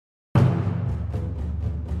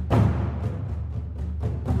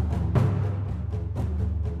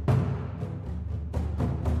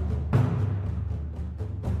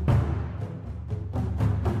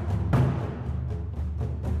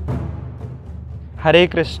Hare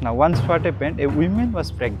Krishna. Once what happened, a woman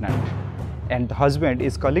was pregnant and the husband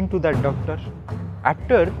is calling to that doctor.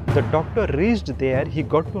 After the doctor reached there, he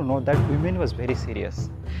got to know that woman was very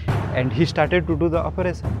serious and he started to do the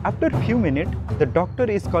operation. After few minutes, the doctor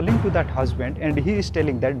is calling to that husband and he is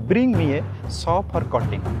telling that bring me a saw for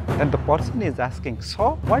cutting. Then the person is asking,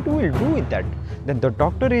 saw, what we will do with that? Then the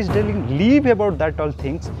doctor is telling, leave about that all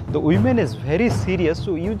things. The woman is very serious,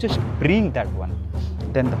 so you just bring that one.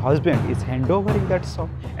 Then the husband is handovering that saw,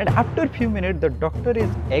 and after few minutes the doctor is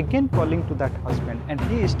again calling to that husband and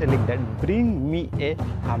he is telling that bring me a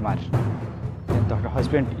hammer. Then the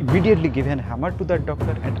husband immediately given a hammer to that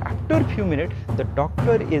doctor, and after few minutes the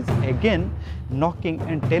doctor is again knocking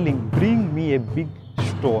and telling bring me a big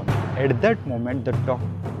stone. At that moment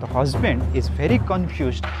the husband is very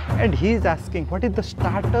confused and he is asking what is the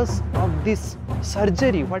status of this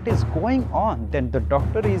surgery, what is going on? Then the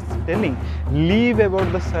doctor is telling, leave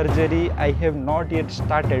about the surgery, I have not yet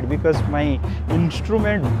started because my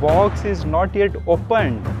instrument box is not yet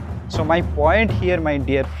opened. So my point here, my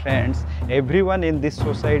dear friends, everyone in this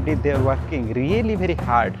society, they are working really very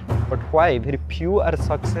hard. But why? Very few are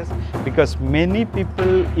success, because many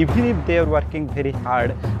people, even if they are working very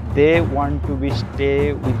hard, they want to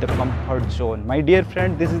stay with the comfort zone. My dear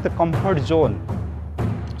friend, this is the comfort zone.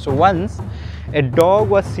 So once a dog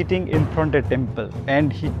was sitting in front of a temple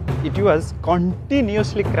and it was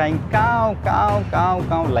continuously crying cow, cow, cow,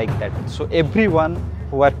 cow like that. So everyone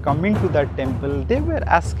who are coming to that temple, they were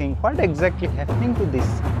asking what exactly happening to this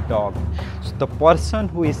dog. So the person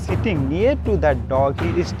who is sitting near to that dog,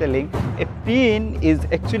 he is telling a pin is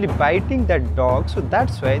actually biting that dog, so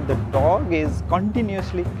that's why the dog is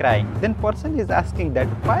continuously crying. Then person is asking that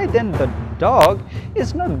why then the dog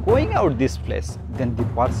is not going out this place. Then the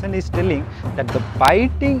person is telling that the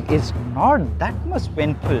biting is not that much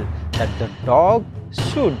painful, that the dog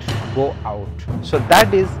should go out. So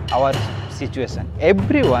that is our situation.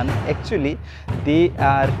 Everyone actually, they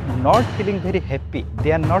are not feeling very happy,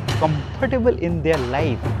 they are not comfortable in their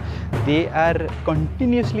life, they are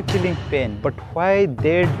continuously feeling pain. But why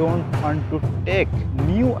they don't want to take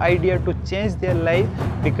new idea to change their life?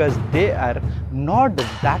 Because they are not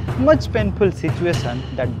that much painful situation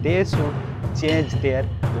that they should change their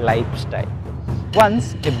lifestyle.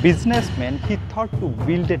 Once a businessman, he thought to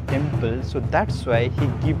build a temple, so that's why he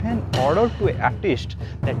given order to an artist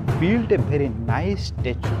that build a very nice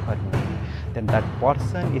statue for me. Then that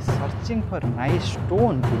person is searching for nice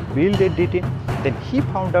stone to build a deity. Then he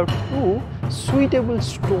found out two suitable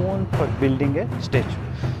stone for building a statue.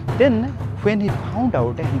 Then when he found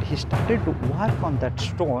out and he started to work on that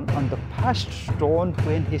stone, on the first stone,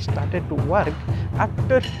 when he started to work,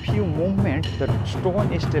 after few moments the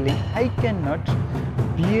stone is telling, I cannot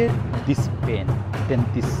bear this pain. Then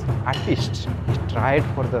this artist, he tried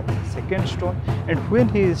for the second stone, and when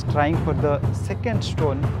he is trying for the second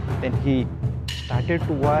stone, then he started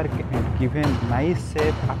to work and given nice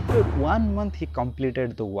shape. After 1 month he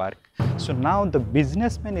completed the work. So now the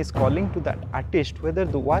businessman is calling to that artist whether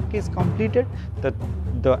the work is completed.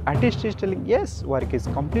 The artist is telling, yes, work is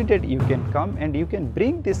completed, you can come and you can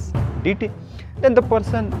bring this deity. Then the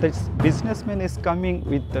person, this businessman is coming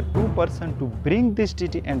with the two person to bring this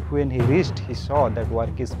deity, and when he reached, he saw that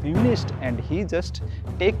work is finished and he just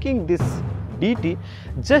taking this deity,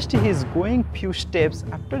 just he is going few steps.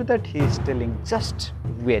 After that he is telling, just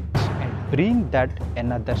wait and bring that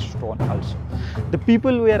another stone also. The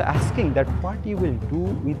people were asking that what you will do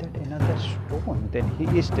with that another stone. Then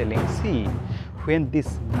he is telling, see, when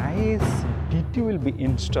this nice deity will be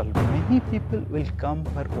installed, many people will come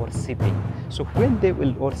for worshipping. So when they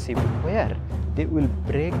will worship, where? They will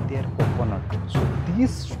break their coconut. So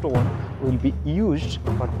this stone will be used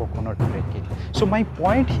for coconut breaking. So my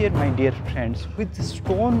point here, my dear friends, which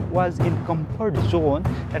stone was in comfort zone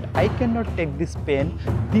that I cannot take this pain,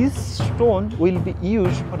 this stone will be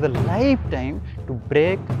used for the lifetime to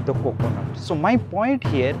break the coconut. So my point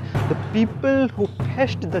here, the people who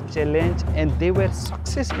faced the challenge and they were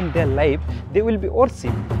success in their life, they will be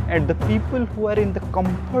worshipped. And the people who are in the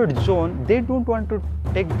comfort zone, they don't want to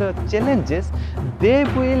take the challenges, they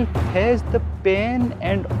will face the pain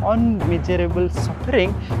and unmeasurable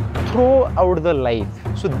suffering throughout the life.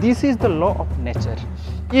 So this is the law of nature.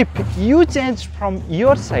 If you change from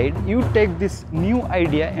your side, you take this new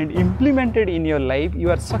idea and implement it in your life, you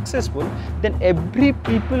are successful, then every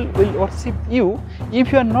people will worship you.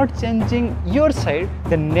 If you are not changing your side,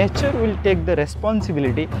 then nature will take the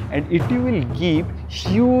responsibility and it will give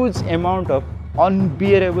huge amount of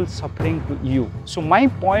unbearable suffering to you. So my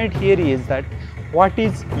point here is that what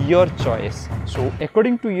is your choice? So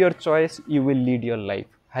according to your choice, you will lead your life.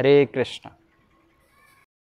 Hare Krishna.